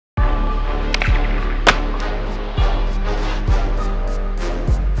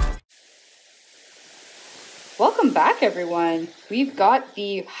Welcome back, everyone. We've got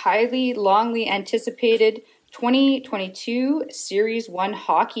the longly anticipated 2022 Series 1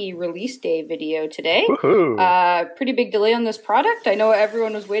 Hockey release day video today. Pretty big delay on this product. I know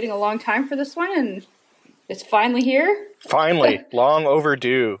everyone was waiting a long time for this one, and it's finally here. Finally. Long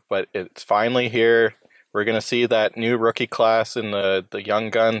overdue, but it's finally here. We're going to see that new rookie class in the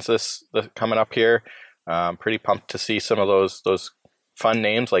young guns coming up here. Pretty pumped to see some of those fun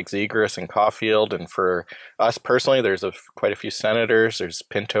names like Zegras and Caulfield, and for us personally, there's quite a few Senators. There's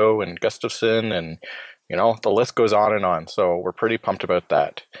Pinto and Gustafson, and the list goes on and on. So we're pretty pumped about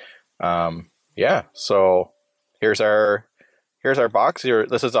that. So here's our box.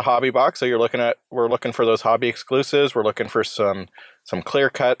 This is a hobby box. So we're looking for those hobby exclusives. We're looking for some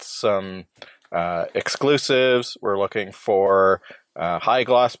clear cuts, some exclusives. We're looking for high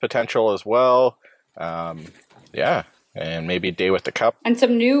gloss potential as well. And maybe a day with the cup, and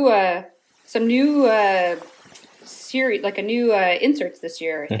some new series, like a new inserts this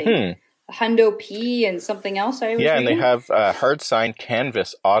year. I think a Hundo P and something else. And they have hard signed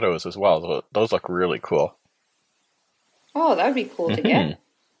canvas autos as well. Those look really cool. Oh, that would be cool to get.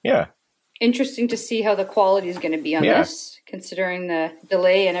 Yeah. Interesting to see how the quality is going to be on this, considering the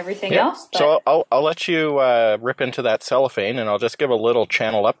delay and everything else. But... So I'll let you rip into that cellophane, and I'll just give a little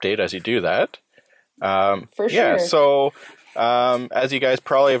channel update as you do that. For sure. Yeah, so as you guys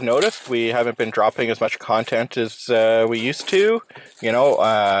probably have noticed, we haven't been dropping as much content as we used to,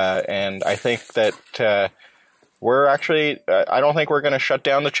 and I think that we're actually, I don't think we're going to shut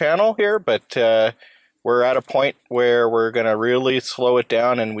down the channel here, but we're at a point where we're going to really slow it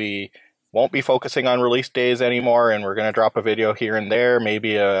down, and we won't be focusing on release days anymore, and we're going to drop a video here and there,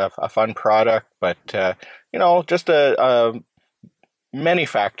 maybe a fun product, but, just many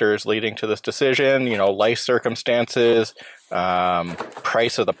factors leading to this decision, life circumstances,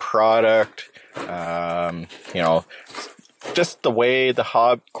 price of the product, just the way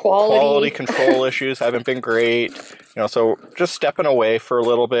the quality control issues haven't been great, so just stepping away for a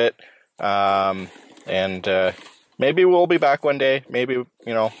little bit, and maybe we'll be back one day. Maybe,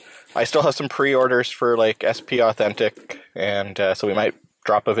 I still have some pre-orders for like SP Authentic, and so we might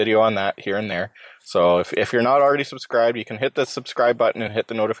drop a video on that here and there. So if you're not already subscribed, you can hit the subscribe button and hit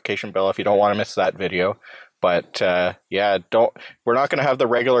the notification bell if you don't want to miss that video. But we're not going to have the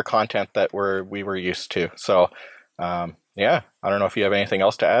regular content that we were used to. So I don't know if you have anything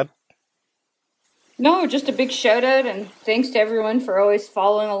else to add. No, just a big shout out and thanks to everyone for always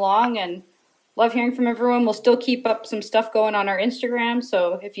following along, and love hearing from everyone. We'll still keep up some stuff going on our Instagram.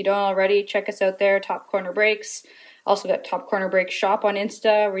 So if you don't already, check us out there, Top Corner Breaks. Also got Top Corner Break Shop on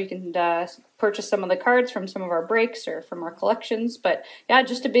Insta, where you can purchase some of the cards from some of our breaks or from our collections. But yeah,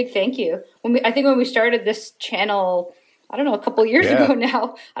 just a big thank you. I think when we started this channel, I don't know, a couple of years ago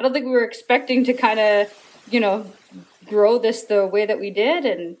now, I don't think we were expecting to kind of, grow this the way that we did,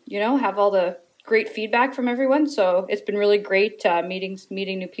 and, have all the great feedback from everyone. So it's been really great meeting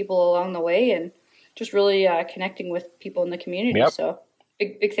new people along the way, and just really connecting with people in the community. Yep. So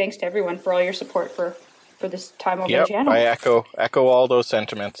big thanks to everyone for all your support for this time over the channel. I echo all those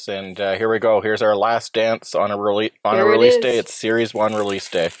sentiments, and here we go. Here's our last dance on a release day. It's Series 1 release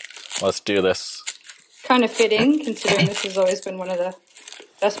day. Let's do this. Kind of fitting, considering this has always been one of the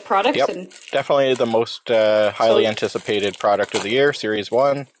best products. Yep. And definitely the most highly anticipated product of the year, Series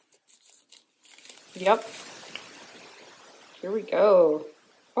 1. Yep. Here we go.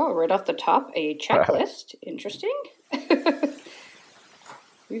 Oh, right off the top, a checklist. Interesting.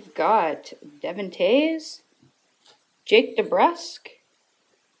 We've got Devin Tays, Jake DeBrusk,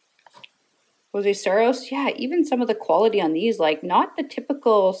 Jose Saros. Yeah, even some of the quality on these, like not the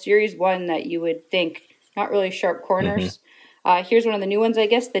typical Series 1 that you would think, not really sharp corners. Here's one of the new ones, I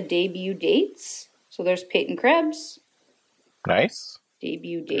guess, the debut dates. So there's Peyton Krebs. Nice.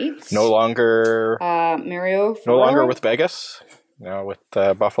 Debut dates. No longer Mario Ferraro. No longer with Vegas, with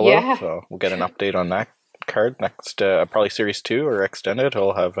Buffalo. Yeah. So we'll get an update on that card next, probably Series 2 or Extended.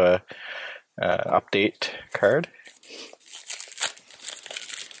 We'll have a update card.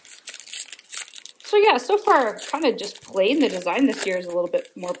 So yeah, so far kind of just plain. The design this year is a little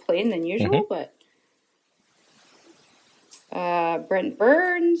bit more plain than usual, but Brent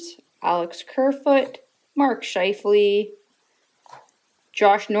Burns, Alex Kerfoot, Mark Scheifele,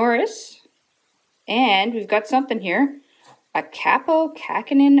 Josh Norris, and we've got something here. A Capo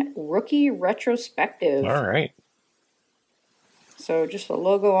Kakinen rookie retrospective. All right. So just a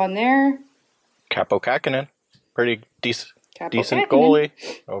logo on there. Capo Kakinen. Pretty decent goalie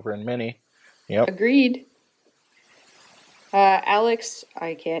over in Mini. Yep. Agreed. Alex,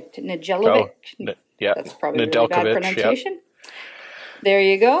 Nedeljkovic. Yeah. That's probably really bad pronunciation. Yep. There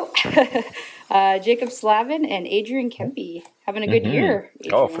you go. Jacob Slavin and Adrian Kempe having a good year.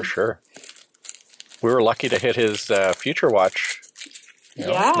 Adrian. Oh, for sure. We were lucky to hit his Future Watch.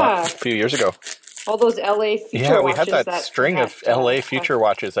 A few years ago. All those LA Future watches. We had that string of LA Future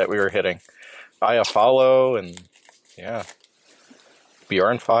watches that we were hitting. Aya Follow and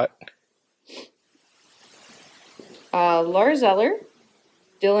Bjorn fought. Lars Eller,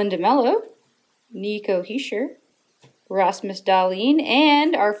 Dylan DeMello, Nico Heischer, Rasmus Dahlin,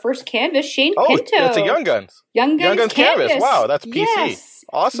 and our first canvas, Shane Pinto. Oh, it's a Young Guns. Young Guns canvas. Wow, that's PC. Yes.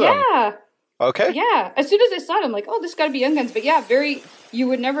 Awesome. Yeah. Okay. Yeah. As soon as I saw it, I'm like, oh, this got to be Young Guns. But yeah, you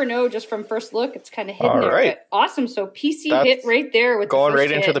would never know just from first look. It's kind of hidden there. Right. But awesome. So PC hit right there with going the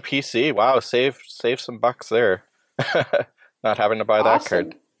first right into the PC. Wow, save some bucks there. Not having to buy that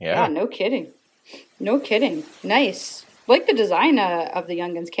card. Yeah, no kidding. No kidding. Nice. Like the design of the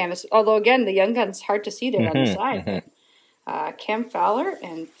Young Guns canvas. Although, again, the Young Guns hard to see there on the side. Cam Fowler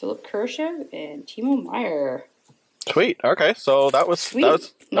and Philip Kershev and Timo Meyer. Sweet. Okay, so that was sweet.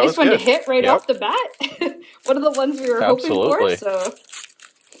 That nice was one good. to hit right off the bat. One of the ones we were hoping for. So,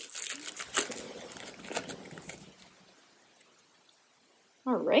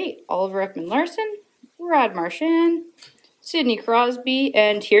 all right, Oliver Ekman-Larsson, Rod Marchand, Sidney Crosby,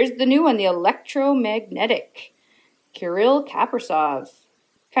 and here's the new one, the Electromagnetic, Kirill Kaprizov.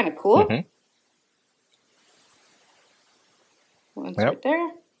 Kind of cool. One's right there.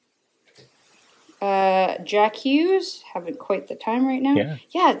 Jack Hughes, having quite the time right now.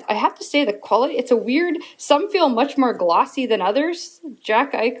 Yeah, I have to say the quality, it's a weird, some feel much more glossy than others.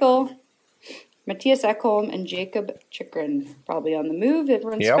 Jack Eichel, Matthias Ekholm, and Jacob Chikrin probably on the move.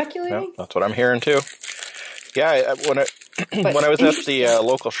 Everyone's speculating. Yep, that's what I'm hearing too. Yeah, when I was at the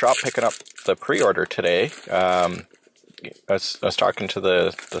local shop picking up the pre-order today, I was talking to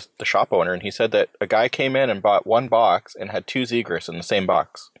the shop owner, and he said that a guy came in and bought one box and had two Zegras in the same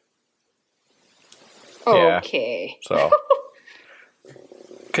box. Okay. So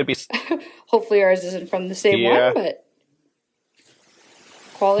could be. Hopefully ours isn't from the same one, but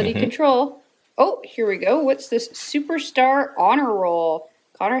quality control. Oh, here we go. What's this? Superstar Honor Roll.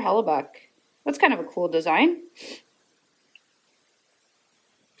 Connor Hellebuck. That's kind of a cool design.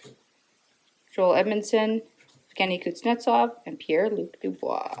 Joel Edmondson, Evgeny Kuznetsov, and Pierre-Luc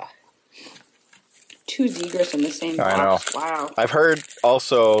Dubois. Two Zegras in the same box. I know. Wow. I've heard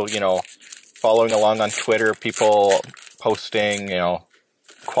also, following along on Twitter, people posting,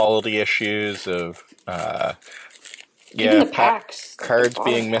 quality issues of, even the packs, cards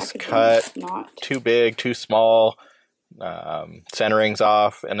being miscut, too big, too small, centering's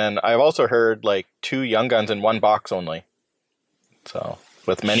off. And then I've also heard like two Young Guns in one box only. So,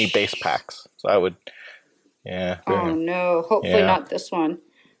 with many base packs. So I would, Oh no, hopefully not this one.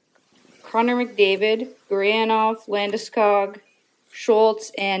 Connor McDavid, Gurianov, Landeskog,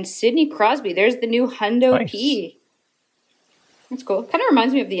 Schultz, and Sidney Crosby. There's the new Hundo P. That's cool. Kind of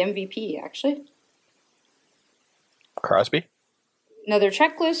reminds me of the MVP, actually. Crosby? No, their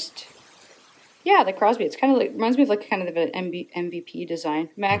checklist. Yeah, the Crosby. It's kind of like, reminds me of like kind of an MVP design.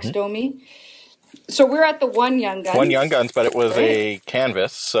 Max Domi. So we're at the one Young Guns. One Young Guns, but it was a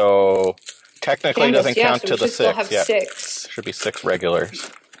canvas, so technically it doesn't count to the six. Still have six. Should be six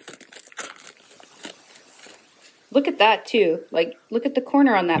regulars. Look at that, too. Like, look at the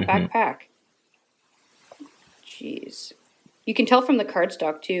corner on that backpack. Jeez. You can tell from the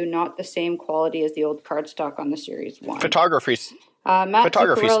cardstock, too, not the same quality as the old cardstock on the Series 1. Photography's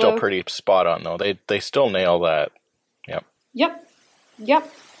Photography's still pretty spot on, though. They still nail that. Yep.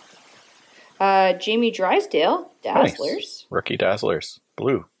 Jamie Drysdale, Dazzlers. Nice. Rookie Dazzlers.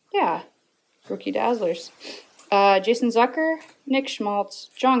 Blue. Yeah. Rookie Dazzlers. Jason Zucker, Nick Schmaltz,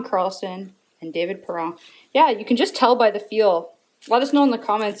 John Carlson, and David Perron. Yeah, you can just tell by the feel. Let us know in the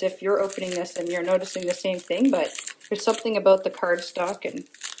comments if you're opening this and you're noticing the same thing, but there's something about the cardstock, and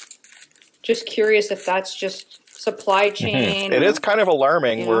just curious if that's just supply chain. It is kind of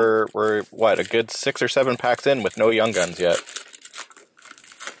alarming. We're a good 6 or 7 packs in with no Young Guns yet.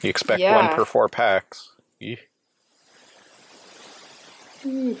 You expect one per 4 packs.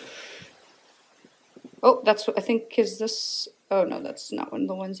 Oh, that's what I think is this. Oh, no, that's not one of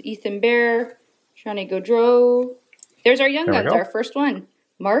the ones. Ethan Bear, Johnny Gaudreau. There's our Young Guns, our first one.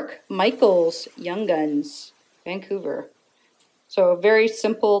 Mark Michaels, Young Guns, Vancouver. So, very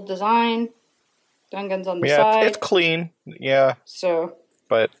simple design. Young Guns on the side. It's clean. Yeah. So,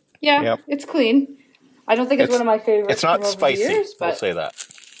 but it's clean. I don't think it's one of my favorites. It's not spicy. Years, but we'll say that.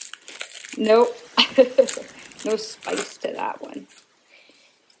 Nope. No spice to that one.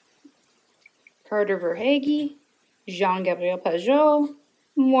 Carter Verhaeghe, Jean-Gabriel Pajot,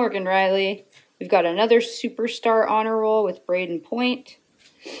 Morgan Riley. We've got another Superstar Honor Roll with Braden Point.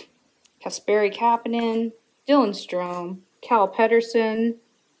 Kasperi Kapanen, Dylan Strome, Cal Pedersen,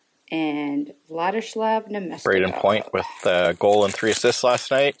 and Vladislav Nemestikov. Braden Point with a goal and 3 assists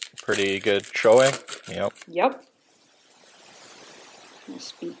last night. Pretty good showing. Yep. I'll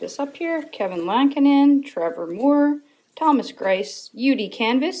speed this up here. Kevin Lankinen, Trevor Moore, Thomas Greiss, UD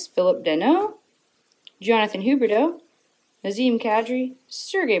Canvas, Philip Deneau, Jonathan Huberdeau, Nazim Kadri,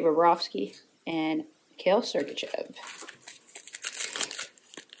 Sergei Bobrovsky, and Mikhail Sergachev.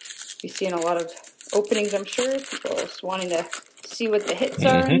 We've seen a lot of openings, I'm sure. People just wanting to see what the hits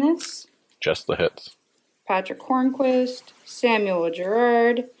are in this. Just the hits. Patrick Hornquist, Samuel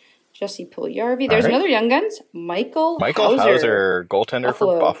Girard, Jesse Puljujarvi. There's another Young Guns. Michael Hauser, goaltender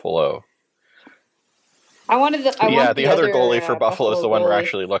for Buffalo. I wanted the other goalie for Buffalo is the one we're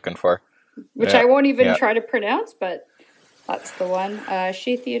actually looking for. Which I won't even try to pronounce, but that's the one.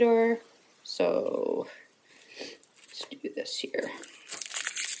 Shea Theodore. So let's do this here.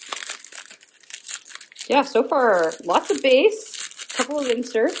 Yeah, so far lots of base, a couple of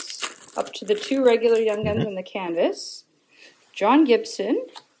inserts, up to the 2 regular Young Guns on the canvas. John Gibson,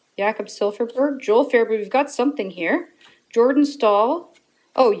 Jakob Silfverberg, Joel Farabee. We've got something here. Jordan Stahl.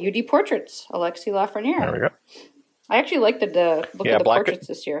 Oh, UD Portraits, Alexis Lafreniere. There we go. I actually like the look of the portraits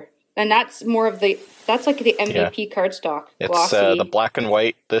this year. And that's more of that's like the MVP cardstock. It's the black and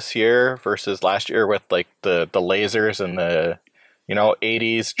white this year versus last year with like the lasers and the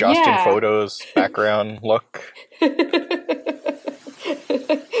 80s Justin Photos background look.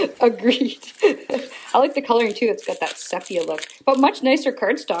 Agreed. I like the coloring too. It's got that sepia look. But much nicer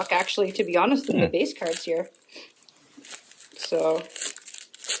cardstock actually, to be honest, than the base cards here. So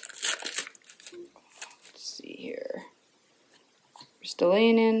let's see here.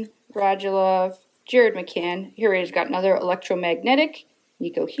 Stalainen, Radulov, Jared McCann. Here he's got another electromagnetic.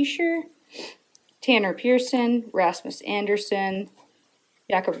 Nico Hischier, Tanner Pearson, Rasmus Anderson,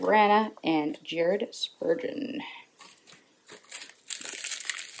 Jakob Vrana, and Jared Spurgeon.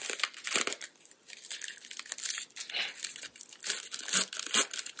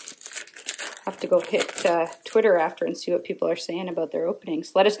 Have to go hit Twitter after and see what people are saying about their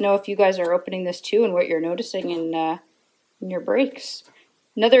openings. Let us know if you guys are opening this too and what you're noticing in your breaks.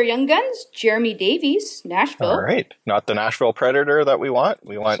 Another Young Guns, Jeremy Davies, Nashville. All right. Not the Nashville Predator that we want.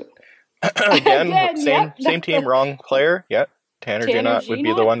 We want, again same team, wrong player. Yeah. Tanner Ginott would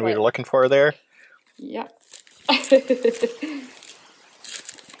be the one we were looking for there. Yeah. Excuse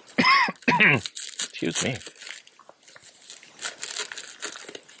me.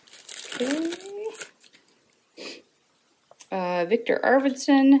 Okay. Victor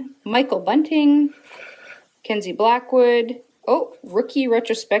Arvidsson, Michael Bunting, Kenzie Blackwood. Oh, rookie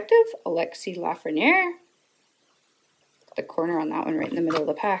retrospective, Alexis Lafreniere. The corner on that one right in the middle of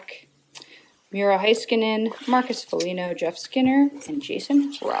the pack. Miro Heiskanen, Marcus Foligno, Jeff Skinner, and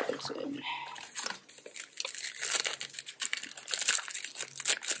Jason Robinson.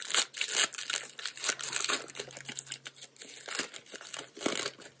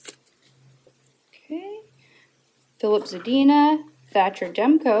 Okay. Philip Zadina, Thatcher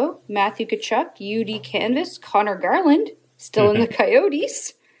Demko, Matthew Tkachuk, UD Canvas, Connor Garland, still in the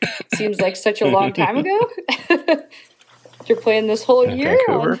Coyotes. Seems like such a long time ago. You're playing this whole year.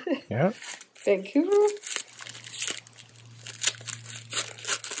 Vancouver. Yeah. Vancouver.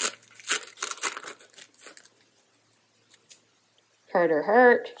 Carter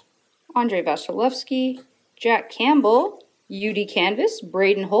Hart, Andrei Vasilevsky, Jack Campbell, UD Canvas,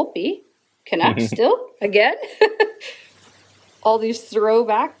 Braden Holtby, Canucks still, again. All these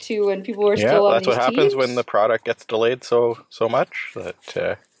throwback to when people were still on these teams. Yeah, that's what happens when the product gets delayed so much. That,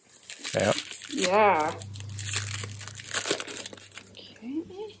 yeah. Yeah.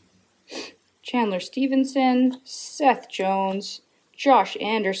 Chandler Stevenson, Seth Jones, Josh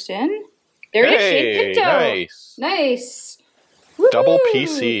Anderson. There it is, Shane Pinto. Nice. Double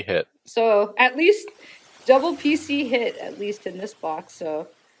PC hit. So at least double PC hit, at least in this box. So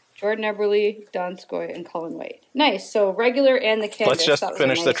Jordan Eberle, Donskoy, and Colin White. Nice. So regular and the canvas. Let's just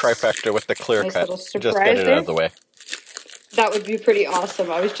finish the trifecta with the clear cut. Just get it out of the way. That would be pretty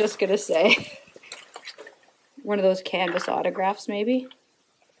awesome. I was just going to say. One of those canvas autographs, maybe.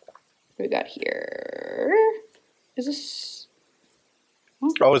 What we got here? Is this?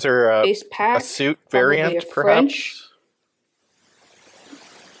 Oh, is there a suit variant, perhaps?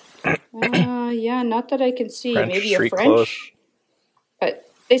 Yeah, not that I can see. French maybe a French. Clothes. But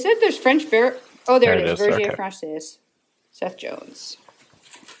they said there's French. Oh, there it is. Vergier okay. Française. Seth Jones.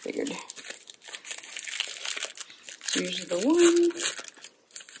 Figured. It's usually the one.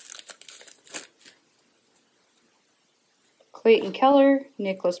 Clayton Keller,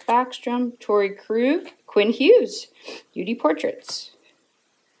 Nicholas Backstrom, Torrey Krug, Quinn Hughes, UD Portraits.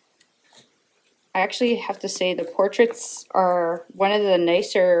 I actually have to say the portraits are one of the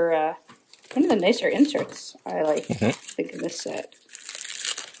nicer inserts I like. I think in this set.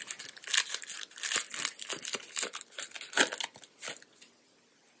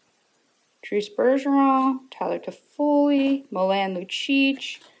 Dries Bergeron, Tyler Toffoli, Milan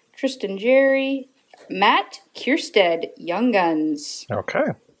Lucic, Tristan Jarry, Matt Kiersted, Young Guns. Okay. I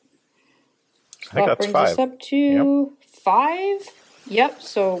think That that's brings 5. us up to 5. Yep,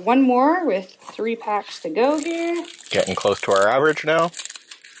 so one more with 3 packs to go here. Getting close to our average now.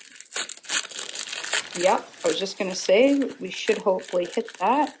 Yep, I was just going to say, we should hopefully hit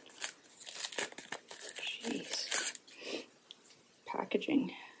that. Jeez.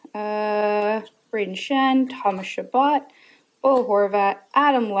 Packaging. Braden Shen, Thomas Chabot, Bo Horvat,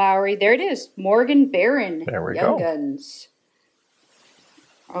 Adam Lowry. There it is. Morgan Barron. There we Young go. Guns.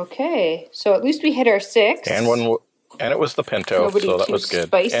 Okay, so at least we hit our 6. And it was the Pinto, Nobody so that too was good.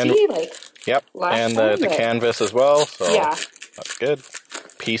 Spicy, And, like yep, and the time, canvas as well, so yeah, that's good.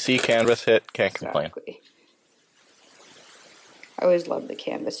 PC canvas hit, can't complain. exactly. I always love the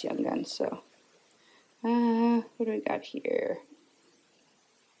canvas Young Guns. So, what do we got here?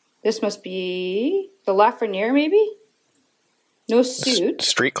 This must be the Lafreniere, maybe. No suit.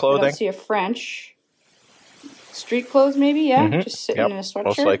 Street I clothing. don't see a French. Street clothes, maybe. Yeah, just sitting in a sweatshirt.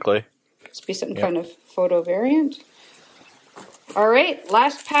 Most likely. Must be some kind of photo variant. All right,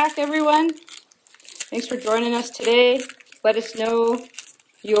 last pack, everyone. Thanks for joining us today. Let us know, are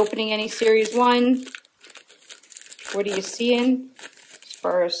you opening any Series 1? What are you seeing as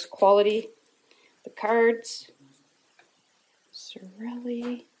far as quality? The cards.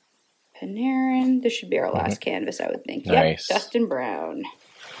 Cirelli. Panarin. This should be our last canvas, I would think. Nice. Yep, Dustin Brown.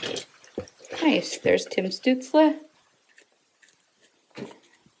 Nice. There's Tim Stutzle.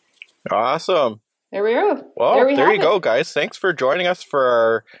 Awesome. There we go. Well, there you have go, it. guys. Thanks for joining us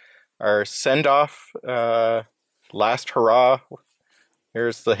for our send-off, last hurrah.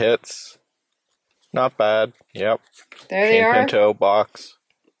 Here's the hits. Not bad. Yep. There they are. Pinto box.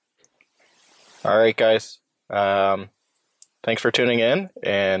 All right, guys. Thanks for tuning in,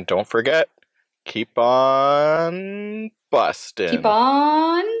 and don't forget, keep on busting. Keep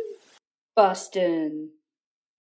on busting.